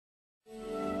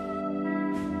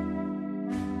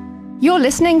You're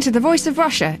listening to The Voice of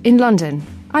Russia in London.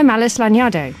 I'm Alice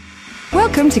Lagnado.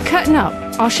 Welcome to Curtain Up,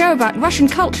 our show about Russian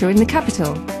culture in the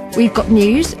capital. We've got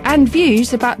news and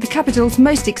views about the capital's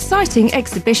most exciting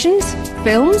exhibitions,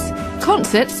 films,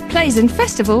 concerts, plays and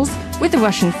festivals with a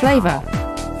Russian flavour.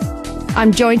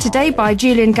 I'm joined today by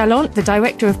Julian Gallant, the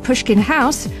director of Pushkin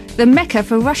House, the mecca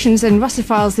for Russians and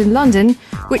Russophiles in London,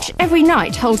 which every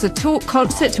night holds a talk,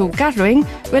 concert or gathering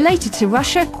related to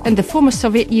Russia and the former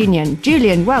Soviet Union.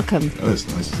 Julian, welcome. Oh, it's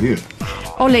nice to see you.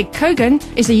 Oleg Kogan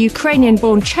is a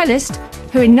Ukrainian-born cellist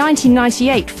who in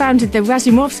 1998 founded the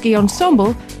Razumovsky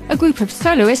Ensemble, a group of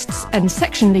soloists and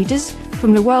section leaders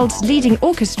from the world's leading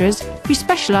orchestras who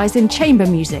specialise in chamber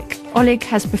music. Oleg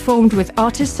has performed with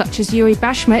artists such as Yuri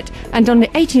Bashmet, and on the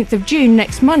 18th of June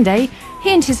next Monday,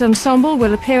 he and his ensemble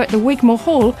will appear at the Wigmore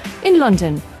Hall in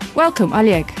London. Welcome,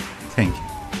 Oleg. Thank you.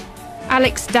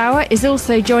 Alex Dower is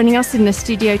also joining us in the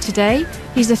studio today.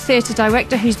 He's a theatre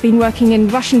director who's been working in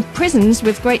Russian prisons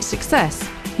with great success.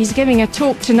 He's giving a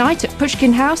talk tonight at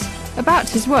Pushkin House about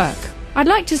his work. I'd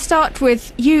like to start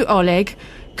with you, Oleg.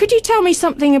 Could you tell me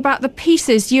something about the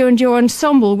pieces you and your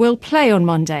ensemble will play on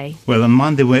Monday? Well, on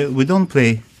Monday we don't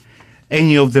play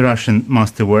any of the Russian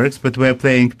masterworks, but we're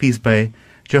playing a piece by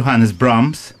Johannes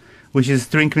Brahms, which is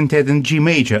string quintet in G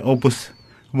major, opus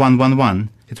 111.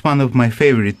 It's one of my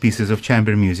favorite pieces of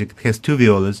chamber music. It has 2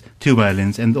 violas, 2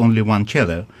 violins, and only 1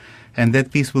 cello. And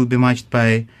that piece will be matched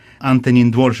by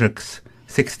Antonin Dvorak's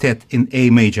sextet in A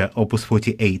major, opus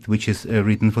 48, which is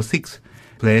written for 6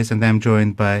 players, and I'm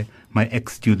joined by my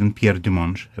ex-student Pierre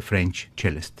Dumonge, a French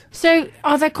cellist. So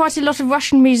are there quite a lot of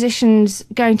Russian musicians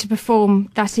going to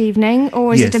perform that evening,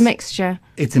 or is it a mixture?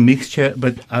 It's a mixture,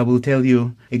 but I will tell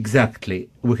you exactly.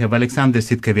 We have Alexander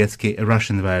Sitkovetsky, a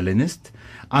Russian violinist,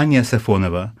 Anya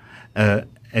Safonova,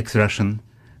 ex-Russian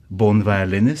born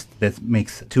violinist, that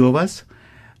makes 2 of us,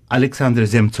 Alexander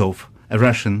Zemtsov, a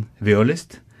Russian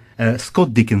violist,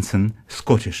 Scott Dickinson,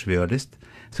 Scottish violist,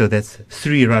 so that's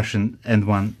 3 Russian and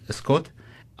 1 Scot.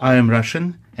 I am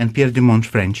Russian and Pierre Dumonge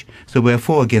French, so we're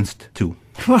 4 against 2.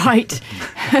 Right.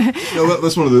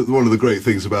 That's one of the great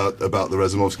things about the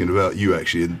Razumovsky and about you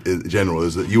actually in general,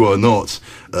 is that you are not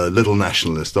a little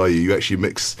nationalist, are you? You actually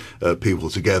mix people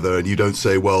together, and you don't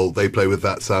say, well, they play with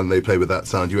that sound, they play with that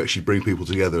sound. You actually bring people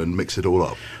together and mix it all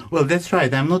up. Well, that's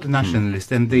right. I'm not a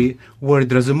nationalist, and the word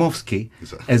Razumovsky,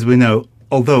 as we know,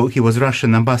 although he was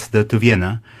Russian ambassador to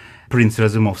Vienna, Prince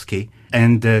Razumovsky,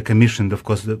 and commissioned, of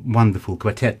course, the wonderful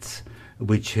quartets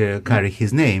which carry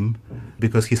his name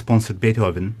because he sponsored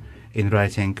Beethoven in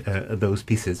writing those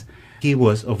pieces. He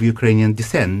was of Ukrainian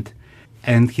descent,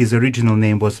 and his original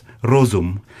name was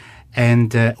Rozum.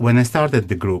 And when I started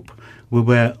the group, we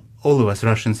were all of us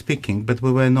Russian-speaking, but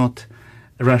we were not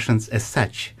Russians as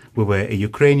such. We were a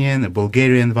Ukrainian, a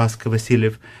Bulgarian, Vaska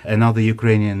Vasilyev, another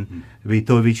Ukrainian,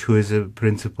 Vitovich, who is a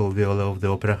principal viola of the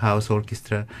Opera House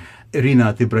Orchestra,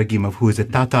 Rinat Ibragimov, who is a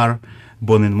Tatar,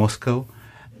 born in Moscow,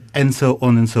 and so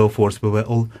on and so forth. We were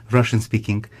all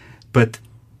Russian-speaking, but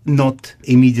not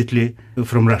immediately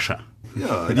from Russia.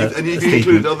 Yeah, and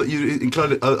you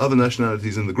included other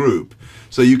nationalities in the group,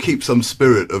 so you keep some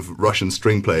spirit of Russian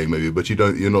string playing, maybe, but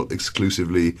you're not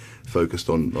exclusively focused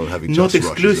on having just Russians.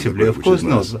 Not exclusively, of course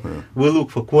not. Yeah. We look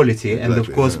for quality, and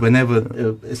of course, whenever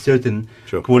a certain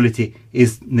quality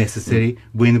is necessary,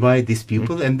 we invite these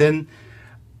people, and then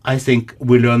I think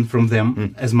we learn from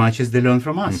them as much as they learn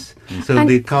from us. So and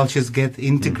the cultures get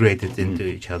integrated into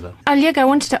each other. Oleg, I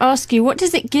wanted to ask you, what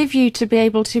does it give you to be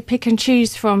able to pick and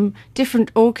choose from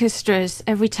different orchestras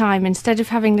every time instead of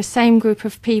having the same group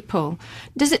of people?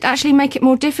 Does it actually make it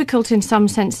more difficult in some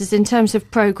senses in terms of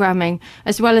programming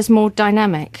as well as more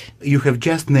dynamic? You have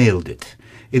just nailed it.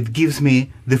 It gives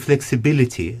me the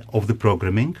flexibility of the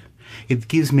programming. It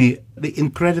gives me the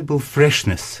incredible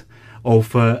freshness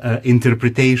of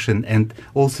interpretation, and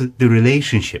also the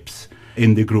relationships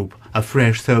in the group are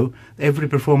fresh, so every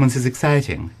performance is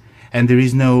exciting and there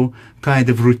is no kind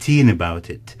of routine about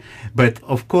it. But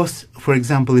of course, for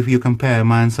example, if you compare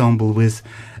my ensemble with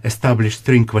established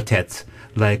string quartets,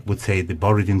 like would say the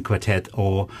Borodin Quartet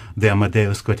or the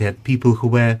Amadeus Quartet, people who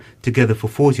were together for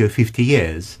 40 or 50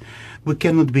 years, we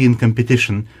cannot be in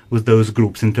competition with those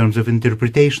groups in terms of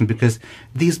interpretation, because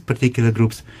these particular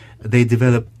groups, they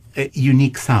develop a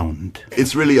unique sound.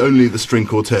 It's really only the string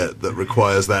quartet that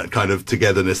requires that kind of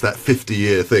togetherness, that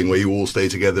 50-year thing where you all stay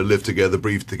together, live together,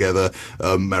 breathe together,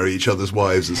 marry each other's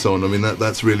wives and so on. I mean,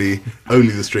 that's really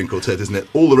only the string quartet, isn't it?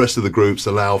 All the rest of the groups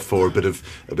allow for a bit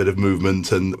of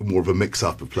movement and more of a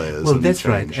mix-up of players. Well, that's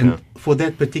right. And for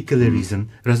that particular reason,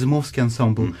 Razumovsky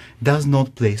Ensemble does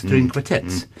not play string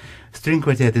quartets. String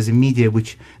quartet is a media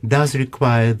which does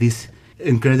require this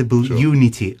incredible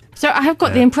unity. So I have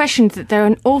got the impression that there are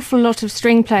an awful lot of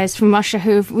string players from Russia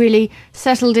who have really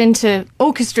settled into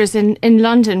orchestras in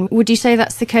London. Would you say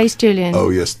that's the case, Julian? Oh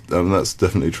yes, that's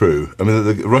definitely true. I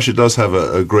mean, Russia does have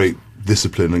a great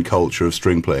discipline and culture of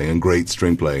string playing and great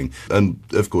string playing, and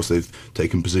of course they've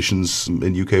taken positions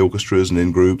in UK orchestras and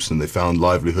in groups, and they found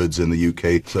livelihoods in the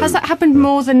UK. So, has that happened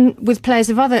more than with players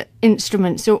of other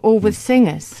instruments or with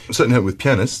singers? Certainly happened with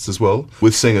pianists as well,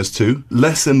 with singers too.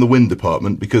 Less in the wind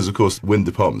department, because of course wind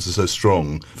departments are so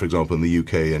strong, for example in the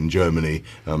UK and Germany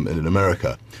and in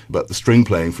America, but the string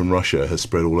playing from Russia has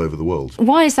spread all over the world.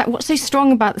 Why is that? What's so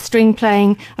strong about the string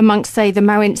playing amongst, say, the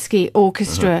Mariinsky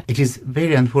Orchestra? It is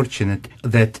very unfortunate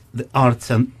that the arts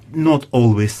are not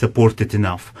always supported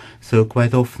enough. So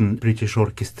quite often British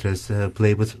orchestras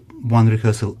play with one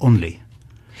rehearsal only.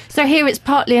 So here it's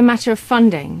partly a matter of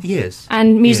funding. Yes.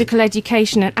 And musical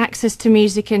education and access to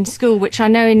music in school, which I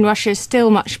know in Russia is still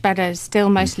much better, still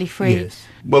mostly free. Yes.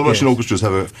 Well, Russian orchestras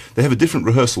have a different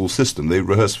rehearsal system. They have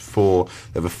a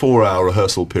 4-hour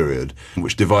rehearsal period,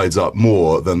 which divides up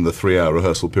more than the 3-hour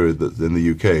rehearsal period that's in the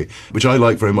UK, which I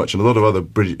like very much, and a lot of other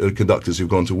conductors who've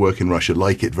gone to work in Russia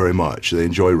like it very much. They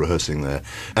enjoy rehearsing there,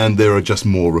 and there are just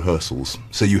more rehearsals,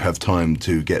 so you have time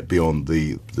to get beyond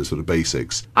the sort of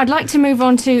basics. I'd like to move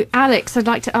on to Alex. I'd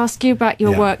like to ask you about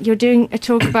your work. You're doing a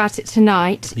talk about it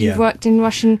tonight. You've worked in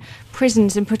Russian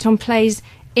prisons and put on plays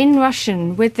in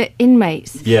Russian with the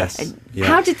inmates. Yes. Yeah.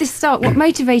 How did this start? What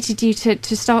motivated you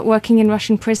to start working in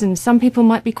Russian prisons? Some people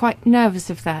might be quite nervous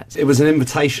of that. It was an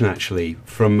invitation, actually,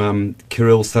 from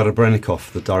Kirill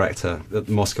Serebrennikov, the director at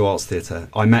the Moscow Arts Theatre.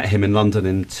 I met him in London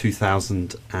in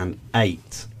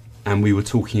 2008, and we were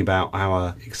talking about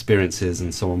our experiences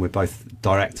and so on. We're both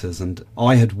directors, and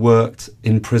I had worked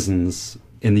in prisons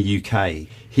in the UK.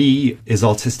 He is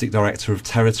artistic director of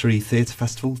Territory Theatre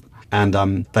Festival, and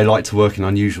they like to work in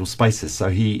unusual spaces, so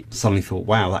he suddenly thought,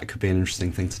 wow, that could be an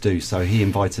interesting thing to do. So he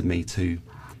invited me to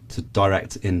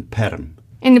direct in Perm.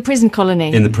 In the prison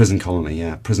colony? In the prison colony,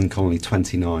 yeah. Prison colony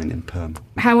 29 in Perm.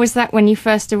 How was that when you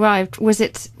first arrived? Was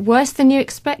it worse than you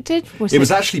expected? It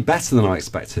was actually better than I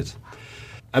expected.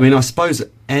 I mean, I suppose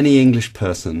any English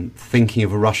person thinking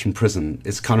of a Russian prison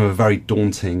is kind of a very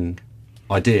daunting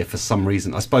idea for some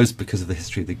reason. I suppose because of the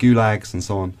history of the gulags and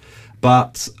so on.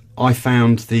 But I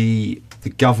found the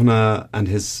governor and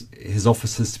his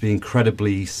officers to be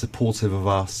incredibly supportive of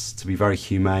us, to be very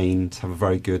humane, to have a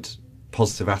very good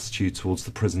positive attitude towards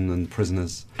the prison and the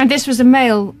prisoners. And this was a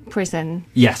male prison?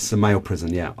 Yes, a male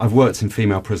prison, yeah. I've worked in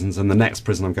female prisons, and the next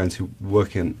prison I'm going to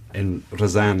work in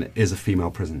Ryazan is a female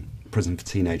prison for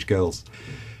teenage girls.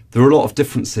 There are a lot of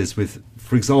differences with,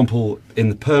 for example, in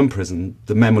the Perm prison,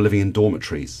 the men were living in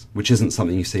dormitories, which isn't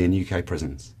something you see in UK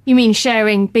prisons. You mean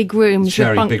sharing big rooms with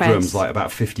sharing bunk big beds? rooms, like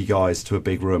about 50 guys to a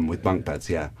big room with bunk beds,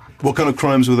 yeah. What kind of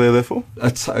crimes were they there for?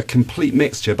 A complete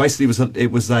mixture. Basically,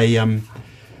 it was a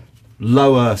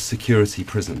lower security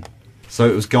prison. So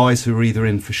it was guys who were either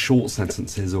in for short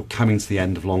sentences or coming to the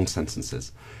end of long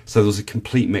sentences. So there was a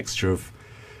complete mixture of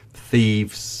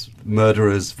thieves,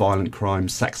 murderers, violent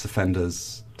crimes, sex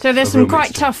offenders. So there's some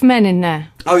quite tough men in there?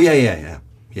 Oh, yeah,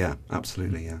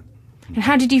 absolutely, yeah. And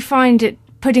how did you find it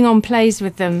putting on plays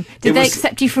with them? Did they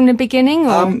accept you from the beginning?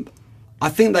 Or? I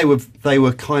think they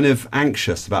were kind of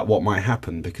anxious about what might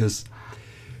happen, because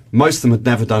most of them had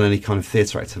never done any kind of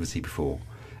theatre activity before.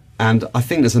 And I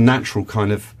think there's a natural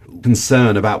kind of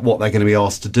concern about what they're going to be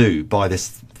asked to do by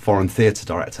this foreign theatre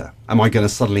director. Am I going to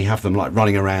suddenly have them like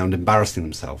running around embarrassing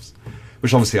themselves?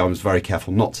 Which obviously I was very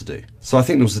careful not to do. So I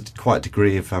think there was quite a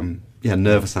degree of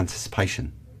nervous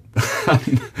anticipation.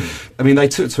 I mean, they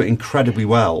took to it incredibly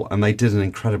well, and they did an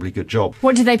incredibly good job.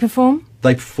 What did they perform?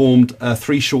 They performed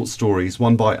 3 short stories,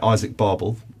 one by Isaac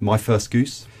Barbel, My First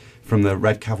Goose, from the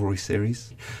Red Cavalry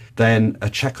series. Then a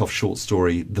Chekhov short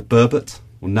story, The Burbot,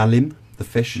 or Nalim, the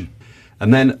fish.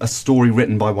 And then a story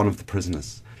written by one of the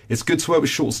prisoners. It's good to work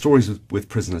with short stories with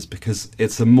prisoners, because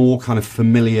it's a more kind of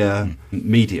familiar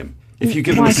medium. If you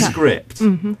give them a script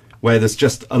where there's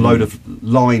just a load of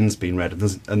lines being read, and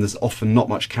there's often not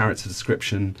much character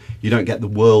description, you don't get the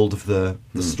world of the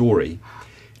story,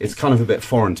 it's kind of a bit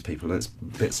foreign to people, and it's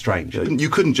a bit strange.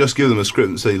 You couldn't just give them a script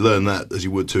and say learn that as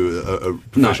you would to a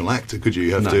professional actor, could you?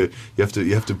 You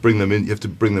have to bring them in. You have to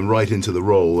bring them right into the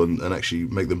role and actually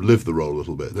make them live the role a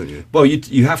little bit, don't you? Well,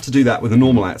 you have to do that with a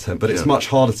normal actor, but it's much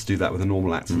harder to do that with a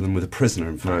normal actor than with a prisoner.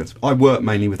 In fact, I work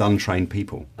mainly with untrained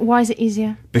people. Why is it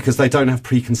easier? Because they don't have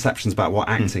preconceptions about what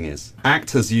acting is.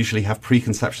 Actors usually have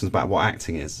preconceptions about what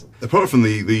acting is. Apart from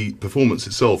the performance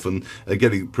itself and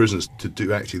getting prisoners to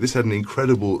do acting, this had an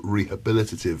incredible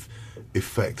rehabilitative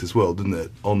effect as well, didn't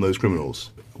it, on those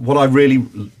criminals? What I really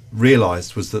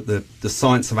realised was that the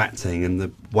science of acting and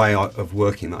the way of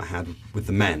working that I had with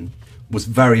the men was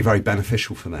very, very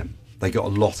beneficial for them. They got a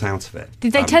lot out of it.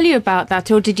 Did they tell you about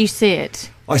that, or did you see it?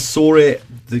 I saw it.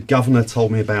 The governor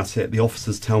told me about it. The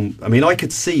officers tell me. I mean, I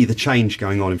could see the change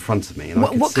going on in front of me. And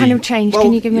what kind of change?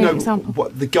 Can you give me an example?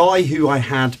 The guy who I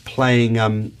had playing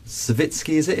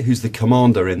Savitsky, is it? Who's the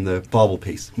commander in the Babel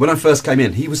piece. When I first came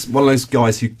in, he was one of those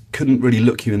guys who couldn't really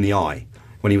look you in the eye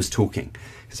when he was talking.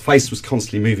 His face was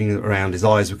constantly moving around. His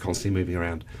eyes were constantly moving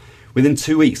around. Within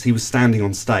 2 weeks, he was standing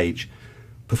on stage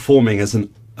performing as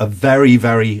a very,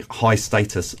 very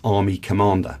high-status army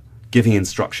commander, giving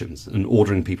instructions and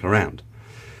ordering people around.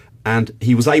 And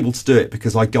he was able to do it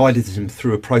because I guided him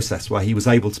through a process where he was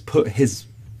able to put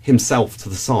himself to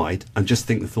the side and just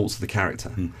think the thoughts of the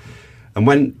character. And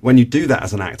when you do that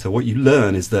as an actor, what you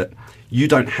learn is that you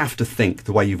don't have to think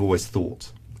the way you've always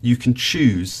thought. You can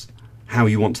choose how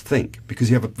you want to think because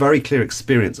you have a very clear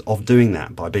experience of doing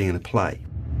that by being in a play.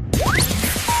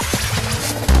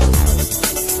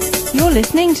 You're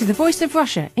listening to the Voice of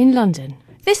Russia in London.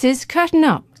 This is Curtain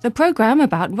Up, the programme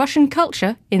about Russian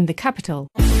culture in the capital.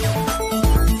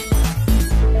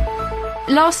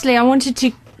 Lastly, I wanted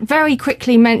to very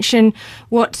quickly mention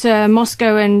what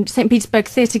Moscow and St. Petersburg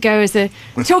theatregoers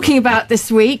are talking about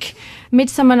this week.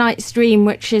 Midsummer Night's Dream,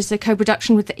 which is a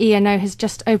co-production with the ENO, has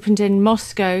just opened in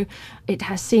Moscow. It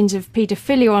has scenes of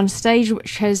paedophilia on stage,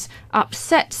 which has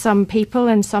upset some people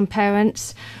and some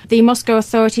parents. The Moscow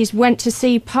authorities went to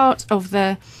see part of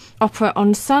the opera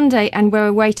on Sunday and we're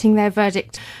awaiting their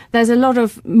verdict. There's a lot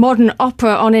of modern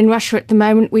opera on in Russia at the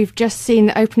moment. We've just seen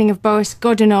the opening of Boris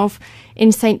Godunov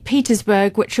in St.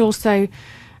 Petersburg, which also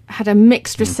had a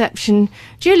mixed reception.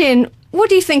 Julian, what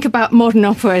do you think about modern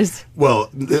operas? Well,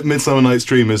 Midsummer Night's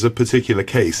Dream is a particular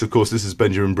case. Of course, this is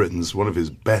Benjamin Britten's one of his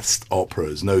best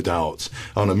operas, no doubt,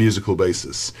 on a musical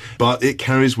basis. But it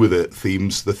carries with it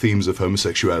the themes of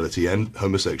homosexuality and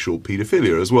homosexual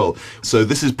paedophilia as well. So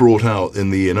this is brought out in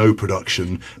the ENO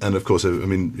production, and of course, I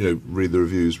mean, you know, read the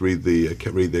reviews, read the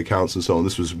accounts and so on.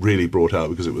 This was really brought out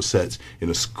because it was set in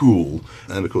a school,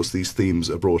 and of course, these themes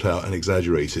are brought out and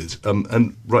exaggerated,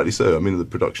 and rightly so. I mean, the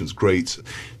production's great.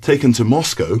 Taken to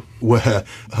Moscow, where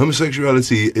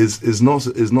homosexuality is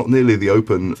not nearly the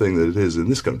open thing that it is in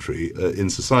this country, in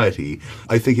society,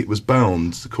 I think it was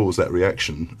bound to cause that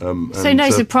reaction. So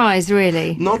no surprise,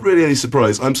 really? Not really any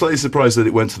surprise. I'm slightly surprised that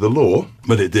it went to the law,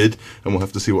 but it did, and we'll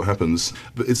have to see what happens.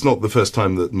 But it's not the first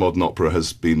time that modern opera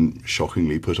has been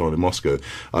shockingly put on in Moscow.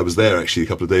 I was there actually a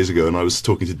couple of days ago, and I was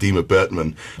talking to Dmitry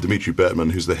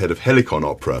Bertman, who's the head of Helicon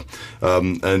Opera,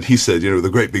 and he said, you know, with a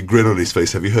great big grin on his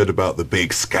face, have you heard about the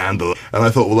big scandal? And I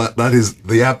thought, well, that is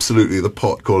absolutely the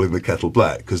pot calling the kettle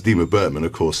black, because Dima Bertman,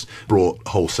 of course, brought a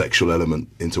whole sexual element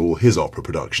into all his opera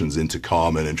productions, into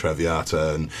Carmen and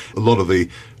Traviata, and a lot of the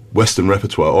Western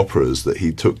repertoire operas that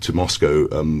he took to Moscow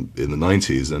in the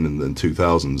 90s and in the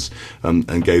 2000s,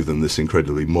 and gave them this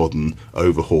incredibly modern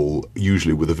overhaul,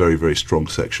 usually with a very, very strong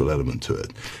sexual element to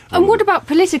it. And what about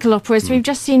political operas? We've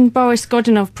just seen Boris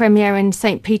Godunov premiere in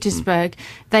St. Petersburg.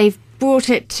 They've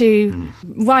brought it to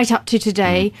right up to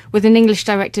today with an English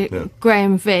director,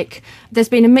 Graham Vick. There's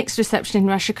been a mixed reception in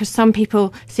Russia because some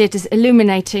people see it as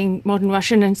illuminating modern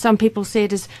Russian and some people see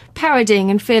it as parodying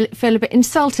and feel a bit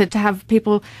insulted to have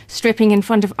people stripping in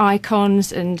front of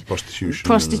icons and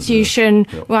prostitution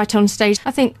right on stage.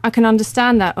 I think I can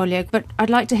understand that, Oleg, but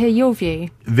I'd like to hear your view.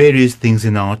 Various things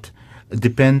in art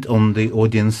depend on the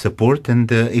audience support,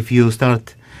 and if you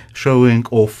start showing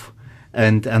off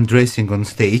and undressing on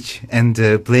stage and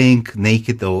playing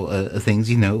naked or things,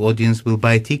 you know, audience will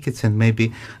buy tickets, and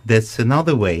maybe that's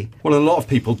another way. Well, a lot of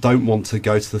people don't want to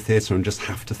go to the theatre and just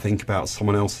have to think about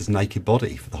someone else's naked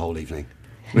body for the whole evening.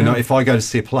 I mean, if I go to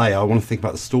see a play, I want to think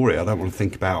about the story. I don't want to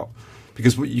think about...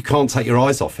 Because you can't take your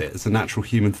eyes off it. It's a natural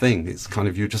human thing. It's kind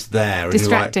of, you're just there. And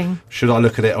distracting. You're like, should I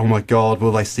look at it? Oh my God,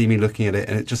 will they see me looking at it?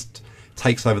 And it just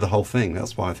takes over the whole thing.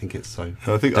 That's why I think it's so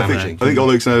damaging. I think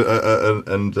Oleg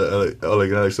and Oleg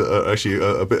and Alex are actually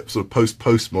a bit sort of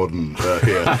postmodern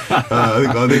here.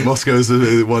 I think Moscow is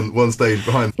one stage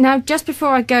behind. Now, just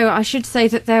before I go, I should say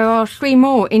that there are 3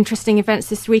 more interesting events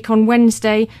this week. On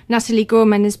Wednesday, Natalie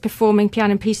Gorman is performing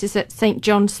piano pieces at St.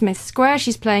 John Smith Square.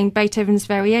 She's playing Beethoven's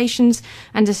Variations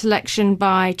and a selection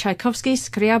by Tchaikovsky,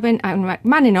 Scriabin and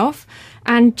Rachmaninoff.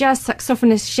 And jazz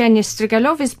saxophonist Zhenya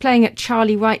Strigalov is playing at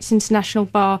Charlie Wright's International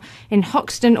Bar in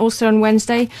Hoxton, also on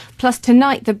Wednesday. Plus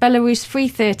tonight, the Belarus Free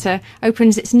Theatre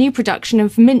opens its new production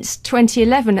of Minsk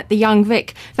 2011 at the Young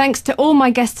Vic. Thanks to all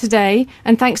my guests today,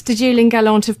 and thanks to Julian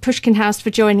Gallant of Pushkin House for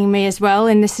joining me as well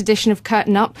in this edition of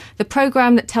Curtain Up, the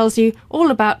programme that tells you all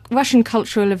about Russian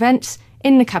cultural events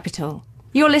in the capital.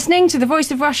 You're listening to The Voice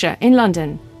of Russia in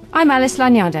London. I'm Alice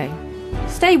Lagnado.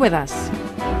 Stay with us.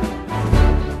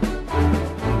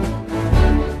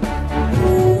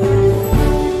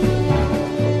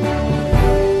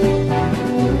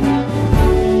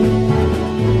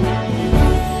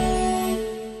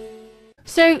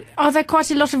 So, are there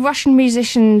quite a lot of Russian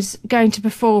musicians going to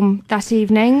perform that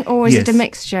evening, or is it a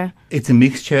mixture? It's a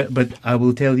mixture, but I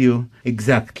will tell you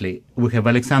exactly. We have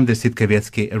Alexander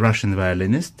Sitkovetsky, a Russian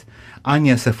violinist,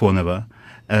 Anya Safonova,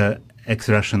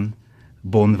 ex-Russian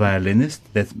born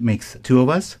violinist, that makes two of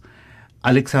us,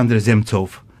 Alexander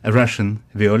Zemtsov, a Russian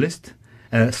violist,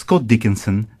 Scott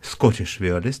Dickinson, Scottish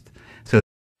violist. So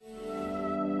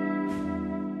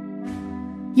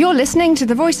You're listening to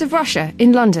The Voice of Russia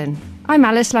in London. I'm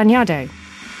Alice Lagnado.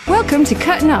 Welcome to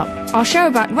Curtain Up, our show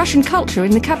about Russian culture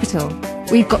in the capital.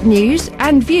 We've got news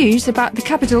and views about the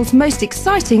capital's most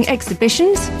exciting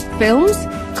exhibitions, films,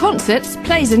 concerts,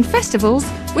 plays and festivals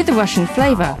with a Russian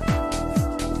flavour.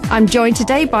 I'm joined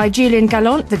today by Julian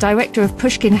Gallant, the director of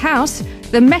Pushkin House,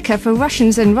 the mecca for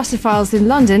Russians and Russophiles in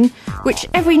London, which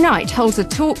every night holds a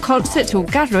talk, concert or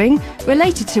gathering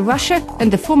related to Russia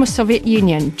and the former Soviet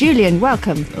Union. Julian,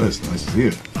 welcome. Oh, it's nice to see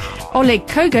you. Oleg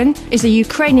Kogan is a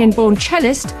Ukrainian-born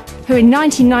cellist who in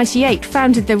 1998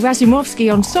 founded the Razumovsky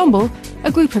Ensemble,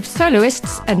 a group of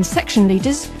soloists and section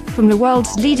leaders from the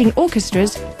world's leading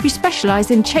orchestras who specialise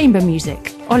in chamber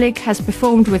music. Oleg has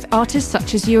performed with artists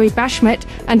such as Yuri Bashmet,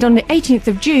 and on the 18th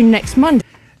of June next Monday,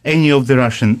 any of the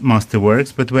Russian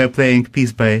masterworks, but we're playing a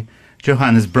piece by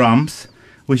Johannes Brahms,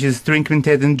 which is string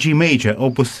quintet in G major,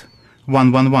 opus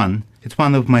 111. It's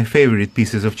one of my favorite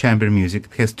pieces of chamber music.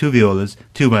 It has two violas,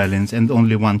 two violins, and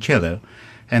only one cello.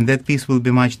 And that piece will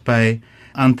be matched by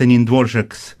Antonin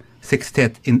Dvorak's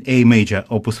sextet in A major,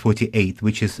 opus 48,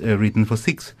 which is written for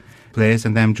 6 players,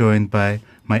 and I'm joined by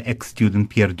my ex-student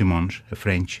Pierre Dumonge, a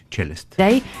French cellist.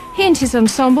 he and his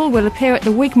ensemble will appear at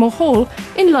the Wigmore Hall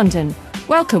in London.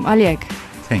 Welcome, Oleg.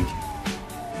 Thank you.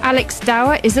 Alex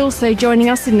Dower is also joining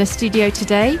us in the studio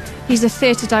today. He's a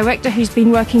theatre director who's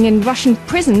been working in Russian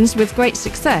prisons with great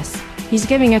success. He's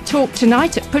giving a talk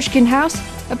tonight at Pushkin House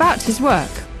about his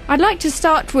work. I'd like to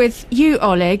start with you,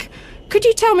 Oleg. Could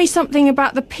you tell me something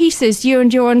about the pieces you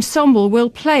and your ensemble will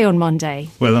play on Monday?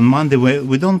 Well, on Monday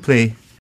we don't play